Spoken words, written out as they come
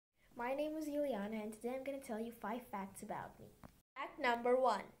my name is Ульяna, and today I'm going to tell you 5 facts about me. Fact number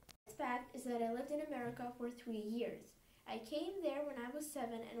 1. This fact is that I lived in America for 3 years. I came there when I was 7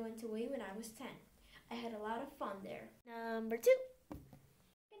 and went away when I was 10. I had a lot of fun there. Number 2.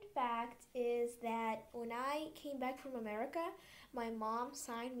 Second fact is that when I came back from America, my mom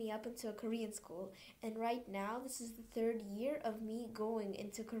signed me up into a Korean school, and right now this is the 3rd year of me going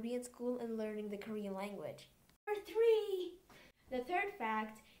into Korean school and learning the Korean language. Number 3. The third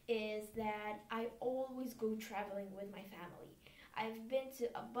fact is that I always go traveling with my family. I've been to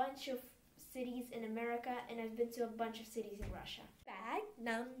a bunch of cities in America, and I've been to a bunch of cities in Russia. Fact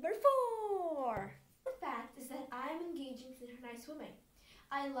number 4. The fact is that I'm engaging in synchronized swimming.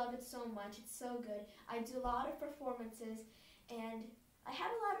 I love it so much. It's so good. I do a lot of performances, and I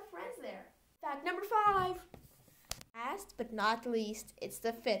have a lot of friends there. Fact number 5. Last but not least, it's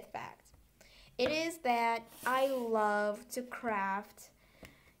the 5th fact. It is that I love to craft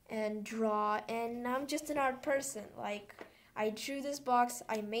and draw, and I'm just an art person. Like, I drew this box,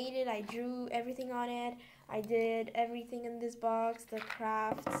 I made it, I drew everything on it, I did everything in this box, the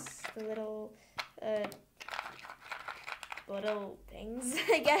crafts, the little things,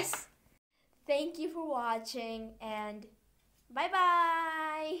 I guess. Thank you for watching, and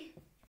bye-bye!